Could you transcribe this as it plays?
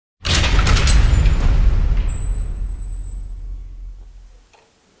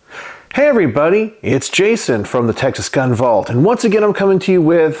Hey everybody, it's Jason from the Texas Gun Vault, and once again I'm coming to you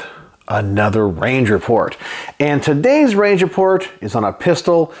with another range report. And today's range report is on a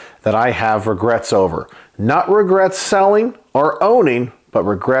pistol that I have regrets over. Not regrets selling or owning, but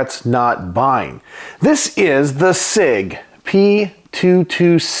regrets not buying. This is the SIG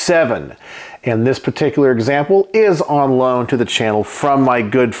P227. And this particular example is on loan to the channel from my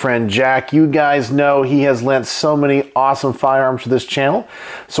good friend Jack. You guys know he has lent so many awesome firearms to this channel,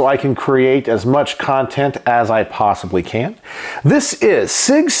 so I can create as much content as I possibly can. This is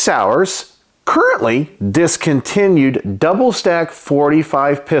Sig Sauer's currently discontinued double stack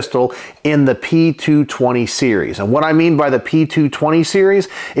 45 pistol in the P220 series. And what I mean by the P220 series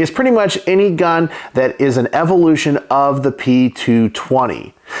is pretty much any gun that is an evolution of the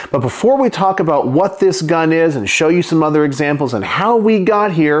P220. But before we talk about what this gun is and show you some other examples and how we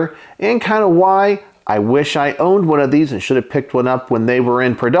got here and kind of why I wish I owned one of these and should have picked one up when they were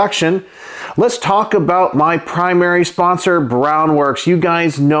in production, let's talk about my primary sponsor, Brownworks. You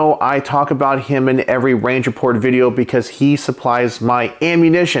guys know I talk about him in every range report video because he supplies my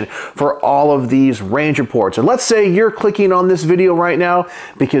ammunition for all of these range reports. And let's say you're clicking on this video right now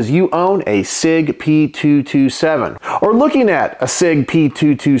because you own a SIG P227 or looking at a SIG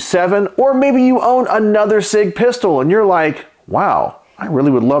P227, or maybe you own another SIG pistol and you're like, wow, I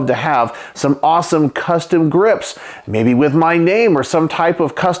really would love to have some awesome custom grips, maybe with my name or some type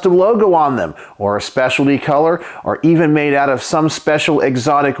of custom logo on them, or a specialty color, or even made out of some special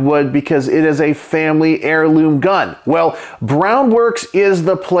exotic wood because it is a family heirloom gun. Well, Brownworks is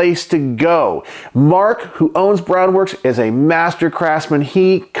the place to go. Mark, who owns Brownworks, is a master craftsman.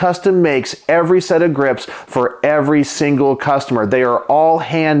 He custom makes every set of grips for every single customer. They are all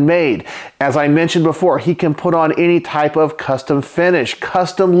handmade. As I mentioned before, he can put on any type of custom finish,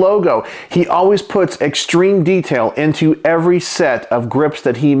 custom logo. He always puts extreme detail into every set of grips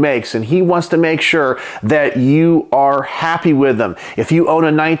that he makes, and he wants to make sure that you are happy with them. If you own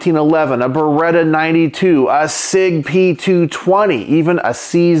a 1911, a Beretta 92, a SIG P220, even a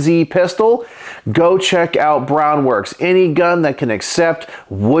CZ pistol, go check out Brownworks. Any gun that can accept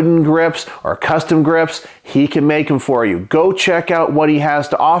wooden grips or custom grips, he can make them for you. Go check out what he has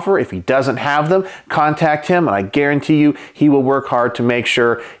to offer. If he doesn't have them, contact him, and I guarantee you he will work hard to make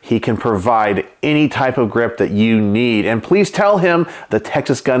sure he can provide any type of grip that you need. And please tell him the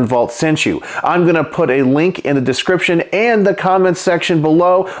Texas Gun Vault sent you. I'm going to put a link in the description and the comments section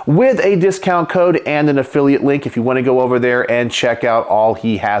below with a discount code and an affiliate link if you want to go over there and check out all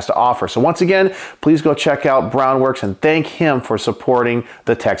he has to offer. So once again, please go check out Brownworks and thank him for supporting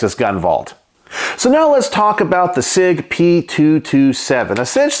the Texas Gun Vault. So now let's talk about the SIG P227.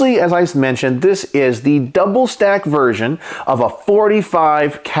 Essentially, as I mentioned, this is the double stack version of a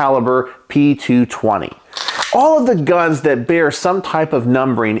 45 caliber P220. All of the guns that bear some type of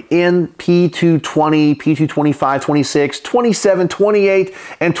numbering in P220, P225, 26, 27, 28,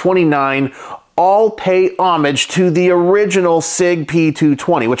 and 29 all pay homage to the original SIG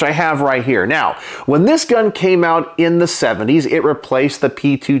P220, which I have right here. Now, when this gun came out in the 70s, it replaced the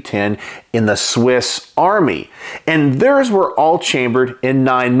P210 in the Swiss Army. And theirs were all chambered in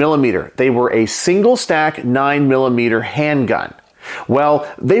 9mm. They were a single stack 9mm handgun.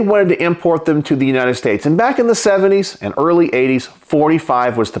 Well, they wanted to import them to the United States, and back in the 70s and early 80s,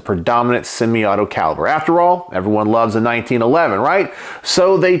 45 was the predominant semi-auto caliber. After all, everyone loves a 1911, right?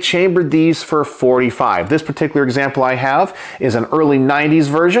 So they chambered these for 45. This particular example I have is an early 90s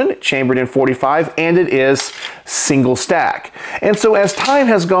version, chambered in 45, and it is single stack. And so as time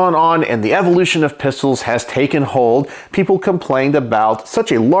has gone on and the evolution of pistols has taken hold, people complained about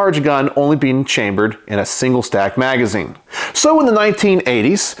such a large gun only being chambered in a single stack magazine. So in the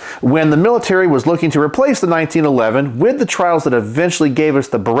 1980s, when the military was looking to replace the 1911 with the trials that eventually gave us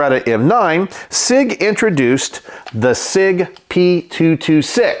the Beretta M9, SIG introduced the SIG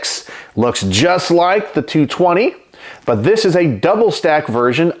P226. Looks just like the 220, but this is a double stack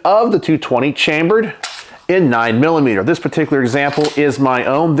version of the 220 chambered in 9mm. This particular example is my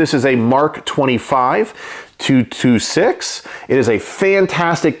own. This is a Mark 25 226. It is a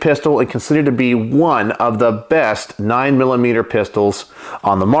fantastic pistol and considered to be one of the best 9mm pistols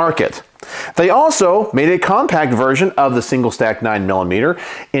on the market. They also made a compact version of the single stack 9mm.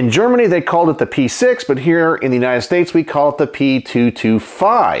 In Germany, they called it the P6, but here in the United States, we call it the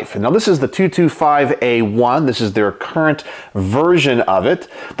P225. And now this is the 225A1. This is their current version of it.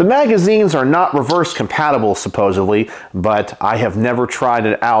 The magazines are not reverse compatible, supposedly, but I have never tried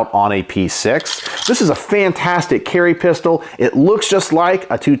it out on a P6. This is a fantastic carry pistol. It looks just like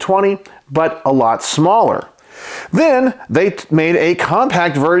a 220, but a lot smaller. Then they made a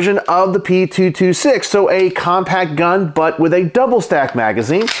compact version of the P226, so a compact gun but with a double stack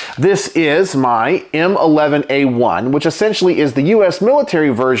magazine. This is my M11A1, which essentially is the US military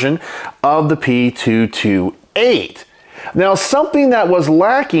version of the P228. Now, something that was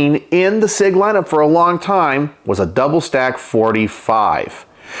lacking in the SIG lineup for a long time was a double stack 45.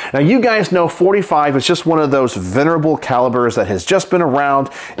 Now, you guys know 45 is just one of those venerable calibers that has just been around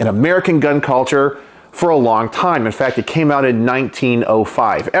in American gun culture for a long time. In fact, it came out in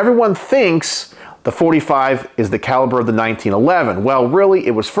 1905. Everyone thinks the 45 is the caliber of the 1911. Well, really,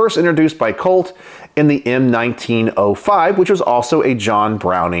 it was first introduced by Colt in the M1905, which was also a John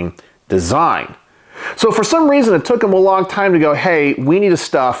Browning design. So for some reason, it took them a long time to go, hey, we need to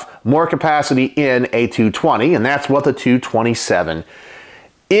stuff more capacity in a 220, and that's what the 227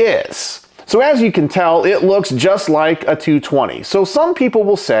 is. So as you can tell, it looks just like a 220. So some people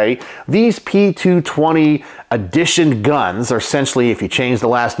will say these P220 edition guns are essentially, if you change the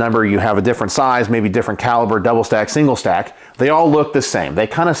last number, you have a different size, maybe different caliber, double stack, single stack. They all look the same. They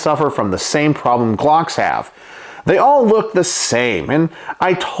kind of suffer from the same problem Glocks have. They all look the same, and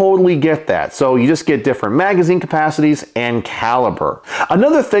I totally get that. So you just get different magazine capacities and caliber.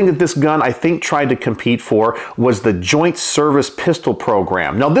 Another thing that this gun, I think, tried to compete for was the Joint Service Pistol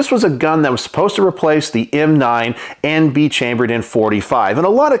Program. Now, this was a gun that was supposed to replace the M9 and be chambered in 45, and a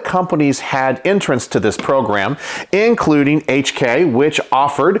lot of companies had entrance to this program, including HK, which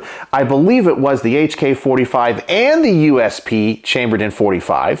offered, I believe it was the HK45 and the USP chambered in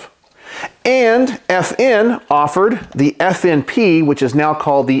 45. And FN offered the FNP, which is now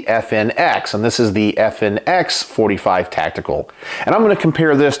called the FNX, and this is the FNX 45 Tactical. And I'm going to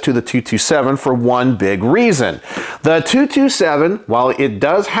compare this to the 227 for one big reason. The 227, while it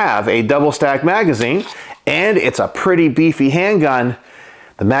does have a double stack magazine, and it's a pretty beefy handgun,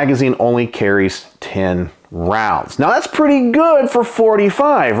 the magazine only carries 10 rounds. Now that's pretty good for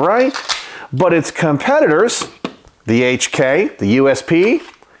 45, right? But its competitors, the HK, the USP,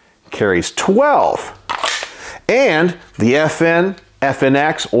 carries 12, and the FN,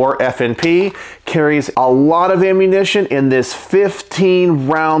 FNX, or FNP carries a lot of ammunition in this 15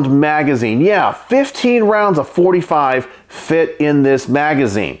 round magazine. Yeah, 15 rounds of 45 fit in this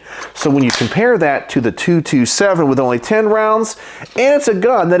magazine. So when you compare that to the 227 with only 10 rounds, and it's a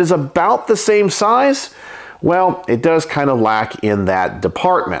gun that is about the same size, well, it does kind of lack in that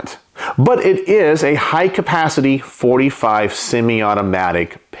department. But it is a high-capacity 45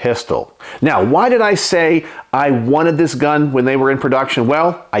 semi-automatic pistol. Now, why did I say I wanted this gun when they were in production?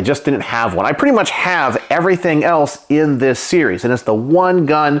 Well, I just didn't have one. I pretty much have everything else in this series, and it's the one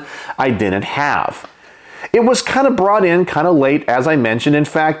gun I didn't have. It was kind of brought in kind of late, as I mentioned. In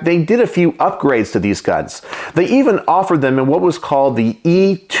fact, they did a few upgrades to these guns. They even offered them in what was called the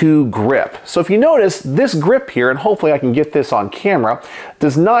E2 grip. So if you notice, this grip here, and hopefully I can get this on camera,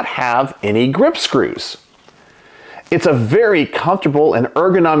 does not have any grip screws. It's a very comfortable and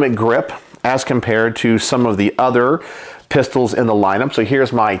ergonomic grip as compared to some of the other pistols in the lineup. So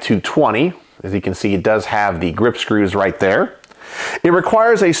here's my 220. As you can see, it does have the grip screws right there. It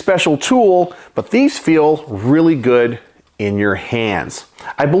requires a special tool, but these feel really good in your hands.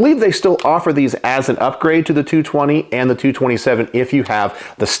 I believe they still offer these as an upgrade to the 220 and the 227 if you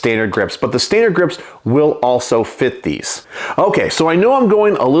have the standard grips, but the standard grips will also fit these. Okay, so I know I'm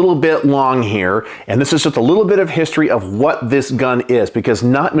going a little bit long here, and this is just a little bit of history of what this gun is, because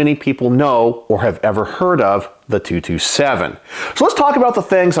not many people know or have ever heard of the 227. So let's talk about the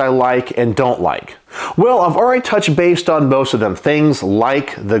things I like and don't like. Well, I've already touched base on most of them. Things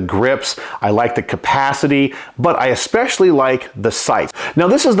like the grips, I like the capacity, but I especially like the sights. Now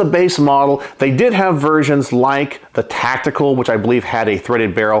this is the base model. They did have versions like the Tactical, which I believe had a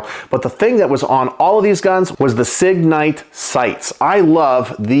threaded barrel, but the thing that was on all of these guns was the SIG Night sights. I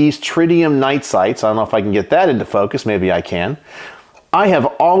love these tritium night sights. I don't know if I can get that into focus, maybe I can. I have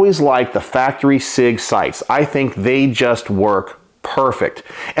always liked the factory SIG sights. I think they just work perfect,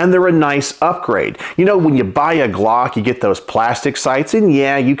 and they're a nice upgrade. You know, when you buy a Glock, you get those plastic sights, and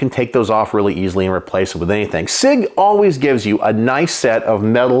yeah, you can take those off really easily and replace it with anything. SIG always gives you a nice set of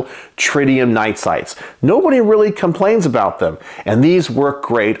metal tritium night sights. Nobody really complains about them, and these work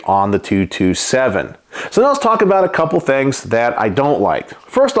great on the 227. So now let's talk about a couple things that I don't like.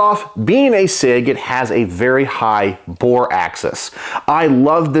 First off, being a SIG, it has a very high bore axis. I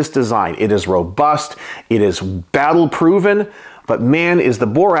love this design. It is robust, it is battle proven, but man, is the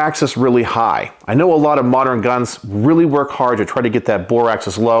bore axis really high. I know a lot of modern guns really work hard to try to get that bore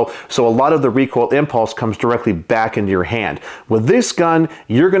axis low, so a lot of the recoil impulse comes directly back into your hand. With this gun,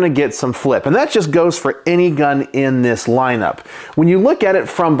 you're gonna get some flip, and that just goes for any gun in this lineup. When you look at it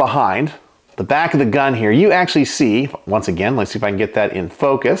from behind, the back of the gun here, you actually see, once again, let's see if I can get that in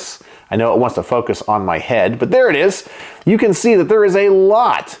focus. I know it wants to focus on my head, but there it is. You can see that there is a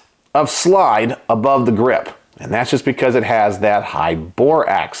lot of slide above the grip, and that's just because it has that high bore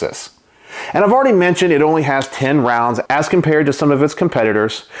axis. And I've already mentioned it only has 10 rounds as compared to some of its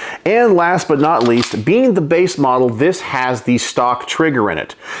competitors. And last but not least, being the base model, this has the stock trigger in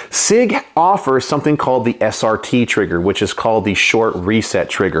it. SIG offers something called the SRT trigger, which is called the short reset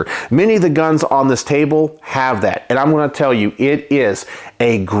trigger. Many of the guns on this table have that, and I'm going to tell you, it is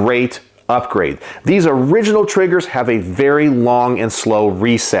a great upgrade. These original triggers have a very long and slow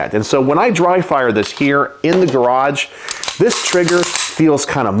reset. And so when I dry fire this here in the garage, this trigger feels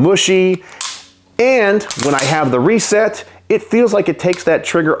kind of mushy. And when I have the reset, it feels like it takes that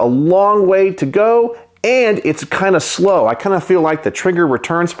trigger a long way to go, and it's kind of slow. I kind of feel like the trigger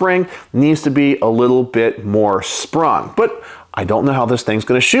return spring needs to be a little bit more sprung. But I don't know how this thing's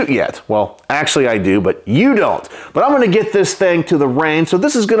going to shoot yet. Well, actually I do, but you don't. But I'm going to get this thing to the range. So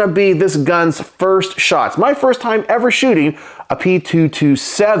this is going to be this gun's first shots. My first time ever shooting a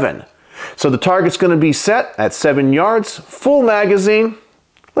P227. So the target's going to be set at 7 yards, full magazine.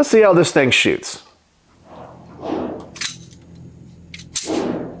 Let's see how this thing shoots.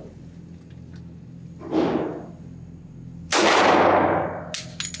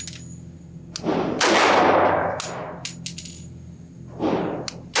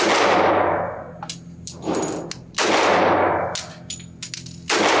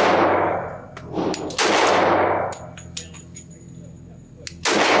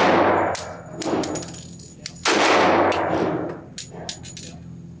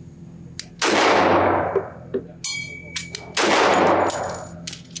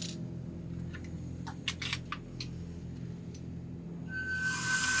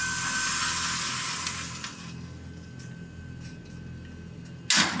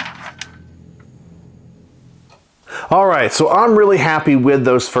 All right, so I'm really happy with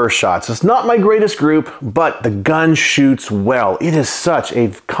those first shots. It's not my greatest group, but the gun shoots well. It is such a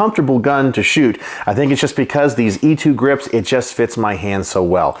comfortable gun to shoot. I think it's just because these E2 grips, it just fits my hand so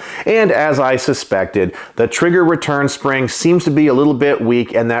well. And as I suspected, the trigger return spring seems to be a little bit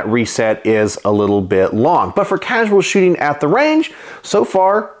weak, and that reset is a little bit long. But for casual shooting at the range, so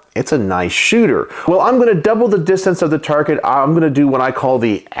far, it's a nice shooter. Well, I'm going to double the distance of the target. I'm going to do what I call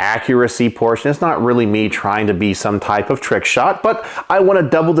the accuracy portion. It's not really me trying to be some type of trick shot, but I want to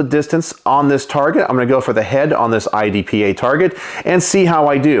double the distance on this target. I'm going to go for the head on this IDPA target and see how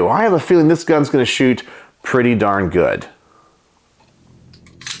I do. I have a feeling this gun's going to shoot pretty darn good.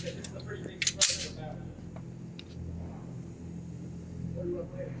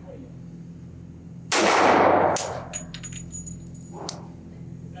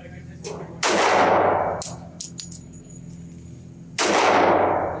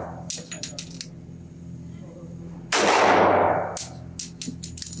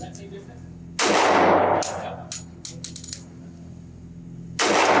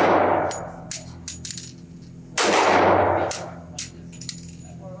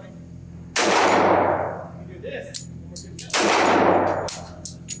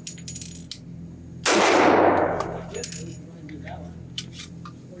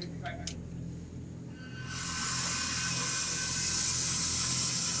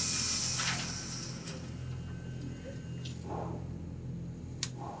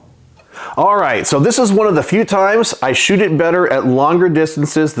 All right, so this is one of the few times I shoot it better at longer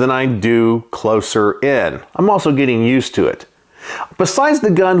distances than I do closer in. I'm also getting used to it. Besides the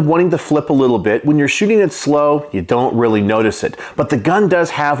gun wanting to flip a little bit, when you're shooting it slow, you don't really notice it. But the gun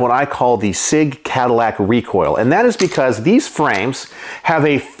does have what I call the SIG Cadillac recoil, and that is because these frames have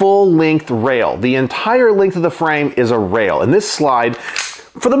a full-length rail. The entire length of the frame is a rail, and this slide,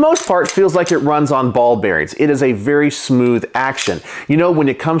 for the most part, feels like it runs on ball bearings. It is a very smooth action. You know, when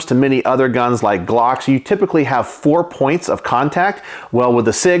it comes to many other guns like Glocks, you typically have 4 points of contact. Well, with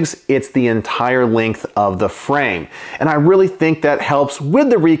the SIGs, it's the entire length of the frame. And I really think that helps with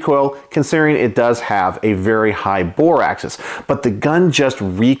the recoil, considering it does have a very high bore axis. But the gun just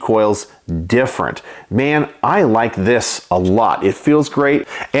recoils different. Man, I like this a lot. It feels great.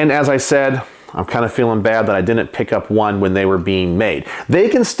 And as I said, I'm kind of feeling bad that I didn't pick up one when they were being made. They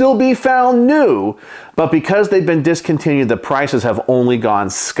can still be found new, but because they've been discontinued, the prices have only gone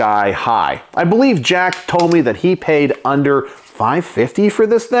sky high. I believe Jack told me that he paid under $550 for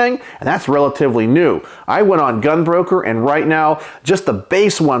this thing, and that's relatively new. I went on Gunbroker, and right now, just the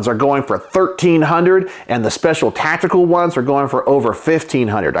base ones are going for $1,300, and the special tactical ones are going for over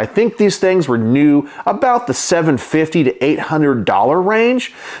 $1,500. I think these things were new about the $750 to $800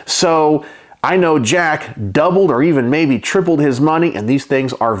 range, so I know Jack doubled or even maybe tripled his money, and these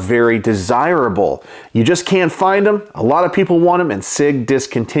things are very desirable. You just can't find them. A lot of people want them, and SIG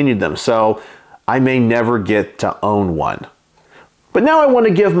discontinued them, so I may never get to own one. But now I want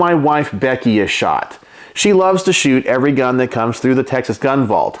to give my wife Becky a shot. She loves to shoot every gun that comes through the Texas Gun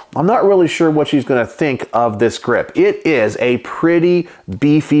Vault. I'm not really sure what she's going to think of this grip. It is a pretty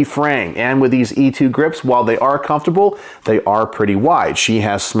beefy frame, and with these E2 grips, while they are comfortable, they are pretty wide. She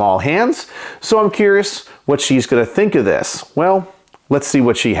has small hands, so I'm curious what she's going to think of this. Well, let's see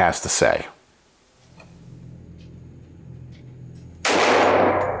what she has to say.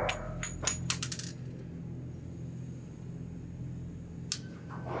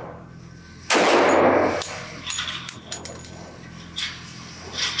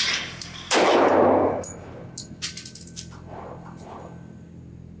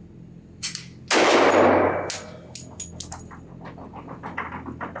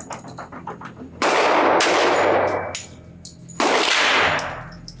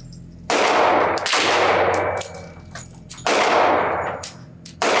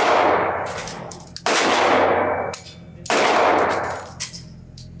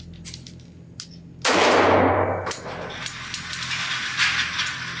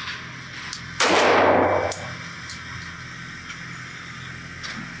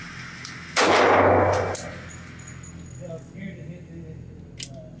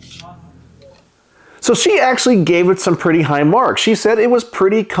 So she actually gave it some pretty high marks. She said it was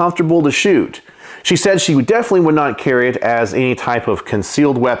pretty comfortable to shoot. She said she definitely would not carry it as any type of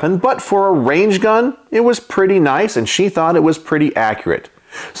concealed weapon, but for a range gun, it was pretty nice, and she thought it was pretty accurate.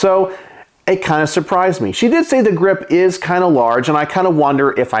 So it kind of surprised me. She did say the grip is kind of large, and I kind of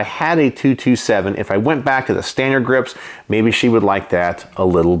wonder if I had a 227, if I went back to the standard grips, maybe she would like that a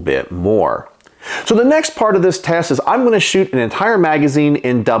little bit more. So the next part of this test is I'm going to shoot an entire magazine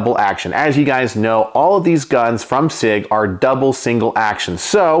in double action. As you guys know, all of these guns from SIG are double single action.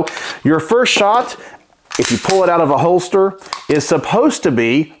 So your first shot, if you pull it out of a holster, is supposed to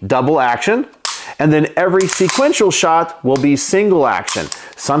be double action. And then every sequential shot will be single action.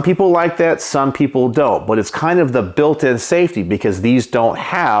 Some people like that, some people don't, but it's kind of the built-in safety because these don't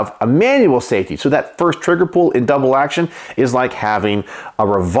have a manual safety. So that first trigger pull in double action is like having a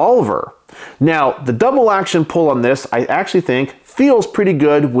revolver. Now, the double action pull on this, I actually think feels pretty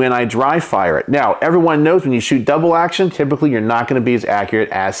good when I dry fire it. Now, everyone knows when you shoot double action, typically you're not going to be as accurate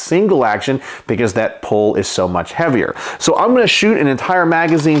as single action because that pull is so much heavier. So I'm going to shoot an entire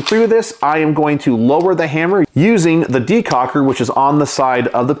magazine through this. I am going to lower the hammer using the decocker, which is on the side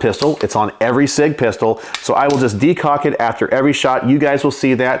of the pistol. It's on every SIG pistol. So I will just decock it after every shot. You guys will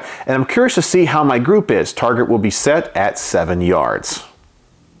see that. And I'm curious to see how my group is. Target will be set at 7 yards.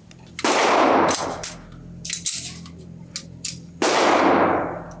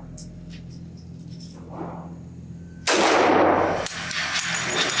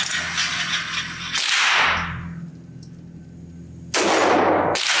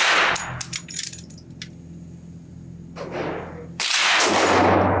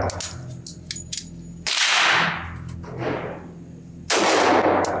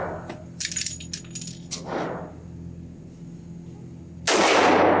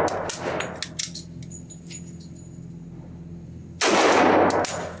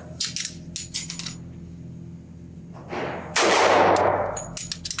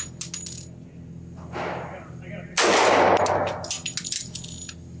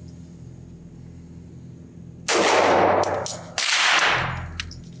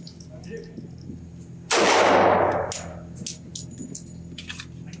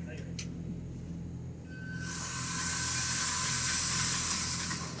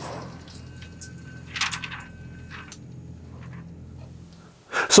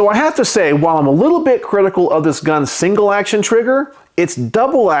 So I have to say, while I'm a little bit critical of this gun's single action trigger, its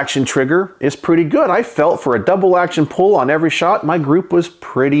double action trigger is pretty good. I felt for a double action pull on every shot, my group was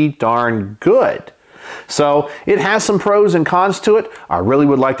pretty darn good. So it has some pros and cons to it. I really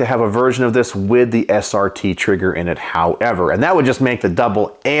would like to have a version of this with the SRT trigger in it, however, and that would just make the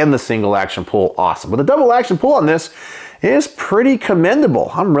double and the single action pull awesome. But the double action pull on this is pretty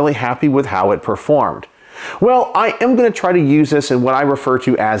commendable. I'm really happy with how it performed. Well, I am going to try to use this in what I refer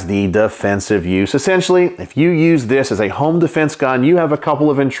to as the defensive use. Essentially, if you use this as a home defense gun, you have a couple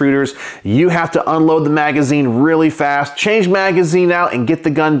of intruders, you have to unload the magazine really fast, change magazine out, and get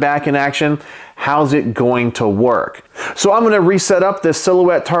the gun back in action. How's it going to work? So I'm going to reset up this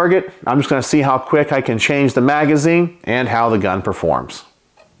silhouette target. I'm just going to see how quick I can change the magazine and how the gun performs.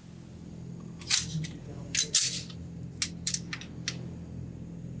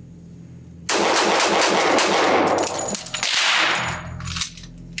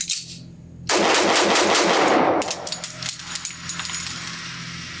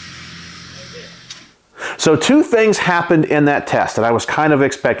 So two things happened in that test, and I was kind of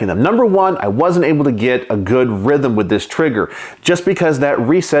expecting them. Number one, I wasn't able to get a good rhythm with this trigger just because that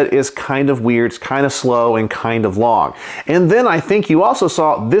reset is kind of weird, it's kind of slow and kind of long. And then I think you also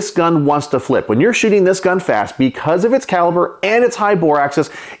saw this gun wants to flip. When you're shooting this gun fast, because of its caliber and its high bore axis,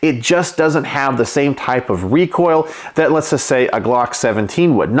 it just doesn't have the same type of recoil that, let's just say, a Glock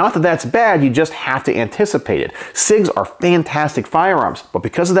 17 would. Not that that's bad, you just have to anticipate it. SIGs are fantastic firearms, but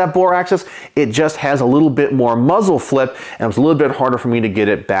because of that bore axis, it just has a little bit more muzzle flip, and it was a little bit harder for me to get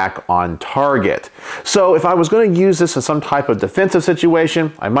it back on target. So if I was going to use this in some type of defensive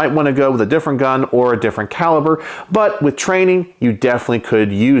situation, I might want to go with a different gun or a different caliber, but with training, you definitely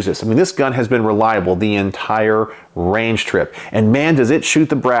could use this. I mean, this gun has been reliable the entire range trip, and man, does it shoot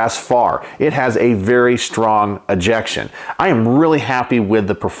the brass far. It has a very strong ejection. I am really happy with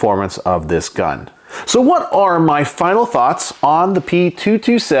the performance of this gun. So what are my final thoughts on the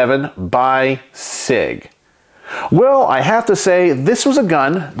P227 by SIG? Well, I have to say this was a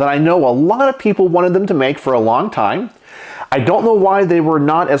gun that I know a lot of people wanted them to make for a long time. I don't know why they were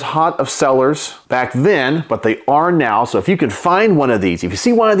not as hot of sellers back then, but they are now. So if you could find one of these, if you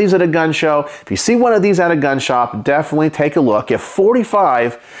see one of these at a gun show, if you see one of these at a gun shop, definitely take a look. If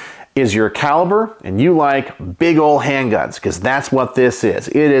 45 is your caliber and you like big old handguns, because that's what this is.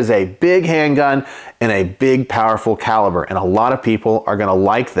 It is a big handgun and a big powerful caliber, and a lot of people are going to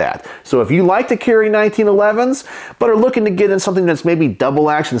like that. So if you like to carry 1911s but are looking to get in something that's maybe double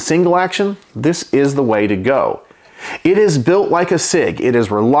action, single action, this is the way to go. It is built like a SIG. It is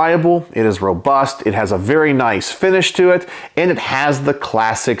reliable, it is robust, it has a very nice finish to it, and it has the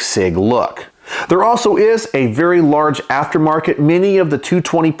classic SIG look. There also is a very large aftermarket. Many of the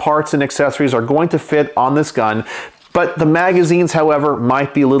 220 parts and accessories are going to fit on this gun, but the magazines, however,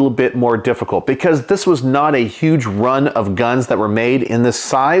 might be a little bit more difficult because this was not a huge run of guns that were made in this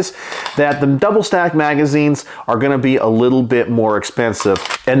size, that the double stack magazines are going to be a little bit more expensive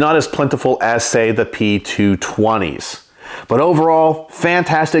and not as plentiful as, say, the P220s. But overall,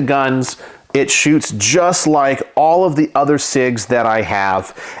 fantastic guns. It shoots just like all of the other SIGs that I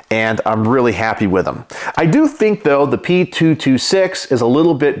have, and I'm really happy with them. I do think, though, the P226 is a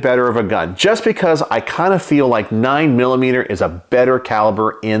little bit better of a gun, just because I kind of feel like 9mm is a better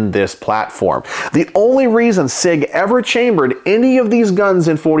caliber in this platform. The only reason SIG ever chambered any of these guns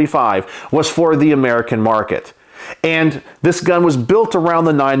in 45 was for the American market. And this gun was built around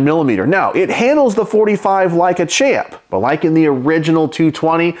the 9mm. Now, it handles the 45 like a champ, but like in the original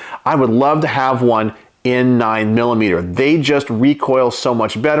 220, I would love to have one in 9mm. They just recoil so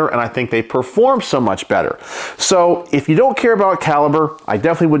much better, and I think they perform so much better. So if you don't care about caliber, I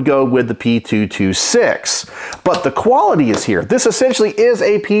definitely would go with the P226. But the quality is here. This essentially is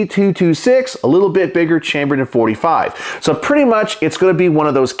a P226, a little bit bigger, chambered in 45. So pretty much it's going to be one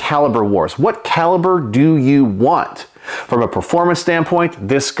of those caliber wars. What caliber do you want? From a performance standpoint,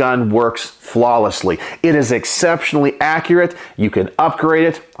 this gun works flawlessly. It is exceptionally accurate. You can upgrade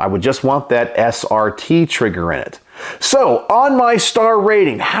it. I would just want that SRT trigger in it. So on my star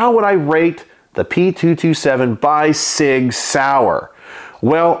rating, how would I rate the P227 by SIG Sauer?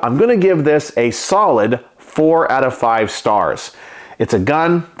 Well, I'm going to give this a solid 4 out of 5 stars. It's a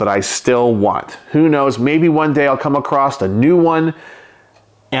gun that I still want. Who knows, maybe one day I'll come across a new one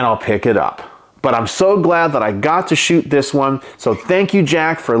and I'll pick it up. But I'm so glad that I got to shoot this one. So thank you,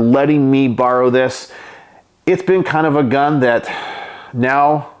 Jack, for letting me borrow this. It's been kind of a gun that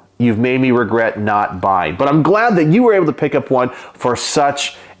now you've made me regret not buying. But I'm glad that you were able to pick up one for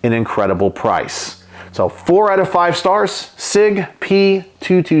such an incredible price. So 4 out of 5 stars, SIG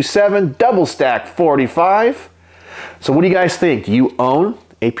P227 double stack 45. So what do you guys think? Do you own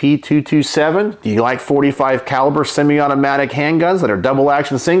a P227? Do you like 45 caliber semi-automatic handguns that are double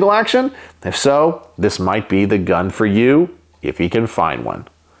action, single action? If so, this might be the gun for you if you can find one.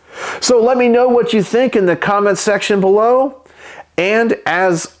 So let me know what you think in the comments section below. And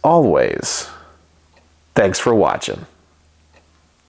as always, thanks for watching.